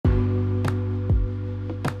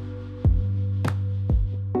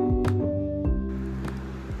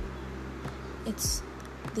unfolds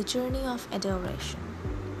the journey of adoration,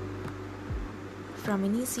 from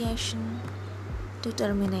initiation to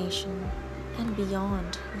termination and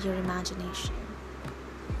beyond your imagination.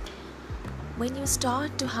 When you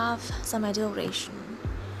start to have some adoration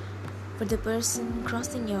for the person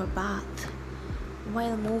crossing your path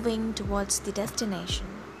while moving towards the destination,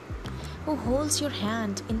 who holds your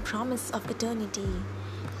hand in promise of eternity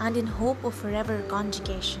and in hope of forever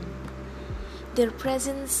conjugation. Their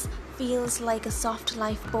presence feels like a soft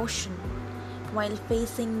life potion while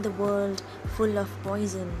facing the world full of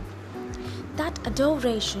poison. That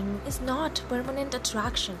adoration is not permanent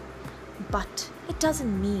attraction, but it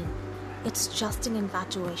doesn't mean it's just an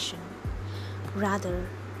infatuation. Rather,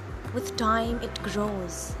 with time it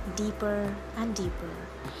grows deeper and deeper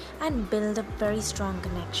and builds a very strong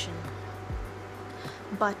connection.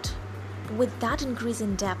 But with that increase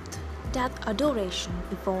in depth, that adoration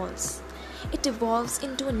evolves. It evolves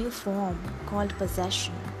into a new form called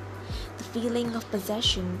possession. The feeling of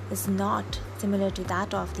possession is not similar to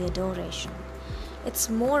that of the adoration. It's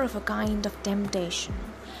more of a kind of temptation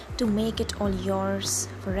to make it all yours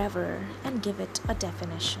forever and give it a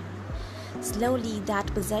definition. Slowly,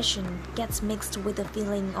 that possession gets mixed with a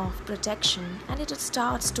feeling of protection and it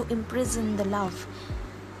starts to imprison the love.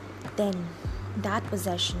 Then, that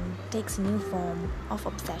possession takes a new form of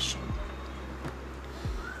obsession.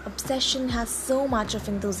 Obsession has so much of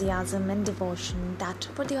enthusiasm and devotion that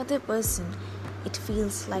for the other person, it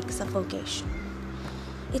feels like suffocation.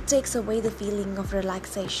 It takes away the feeling of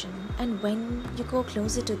relaxation, and when you go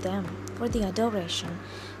closer to them for the adoration,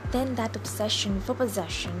 then that obsession for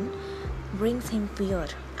possession brings him fear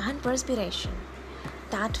and perspiration.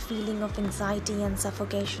 That feeling of anxiety and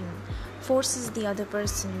suffocation forces the other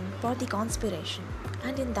person for the conspiration,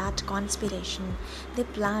 and in that conspiration, they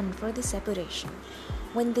plan for the separation.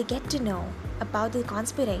 When they get to know about the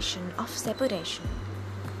conspiration of separation,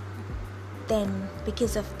 then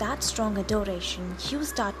because of that strong adoration, you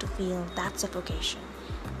start to feel that suffocation.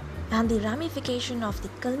 And the ramification of the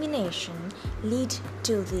culmination lead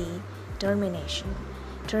to the termination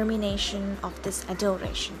of this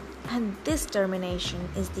adoration. And this termination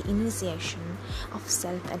is the initiation of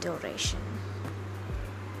self-adoration.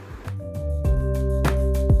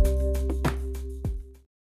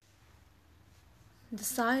 The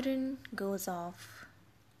siren goes off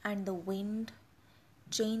and the wind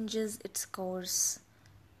changes its course,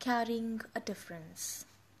 carrying a difference.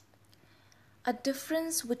 A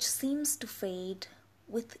difference which seems to fade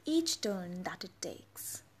with each turn that it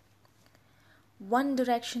takes. One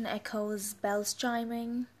direction echoes bells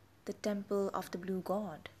chiming, the temple of the blue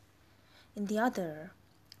god. In the other,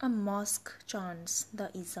 a mosque chants the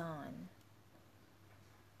Izan.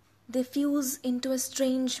 They fuse into a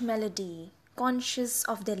strange melody, conscious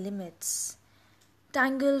of their limits,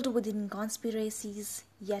 tangled within conspiracies,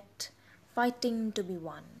 yet fighting to be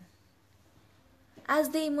one. As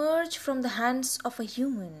they emerge from the hands of a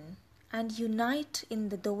human and unite in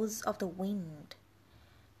the doors of the wind,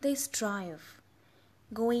 they strive,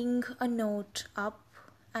 going a note up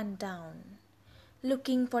and down,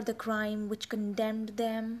 looking for the crime which condemned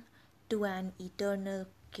them to an eternal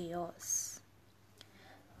chaos.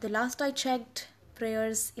 The last I checked,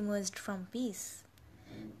 prayers emerged from peace.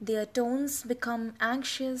 Their tones become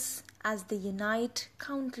anxious as they unite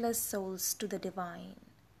countless souls to the divine,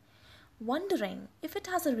 wondering if it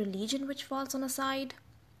has a religion which falls on a side,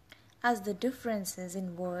 as the differences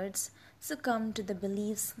in words succumb to the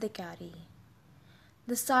beliefs they carry.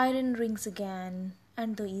 The siren rings again,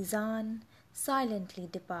 and the Izan silently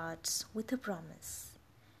departs with a promise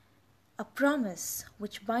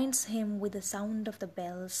which binds him with the sound of the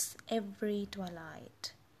bells every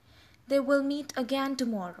twilight. They will meet again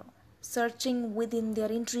tomorrow, searching within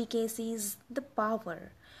their intricacies the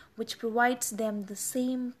power which provides them the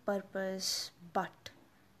same purpose but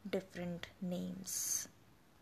different names.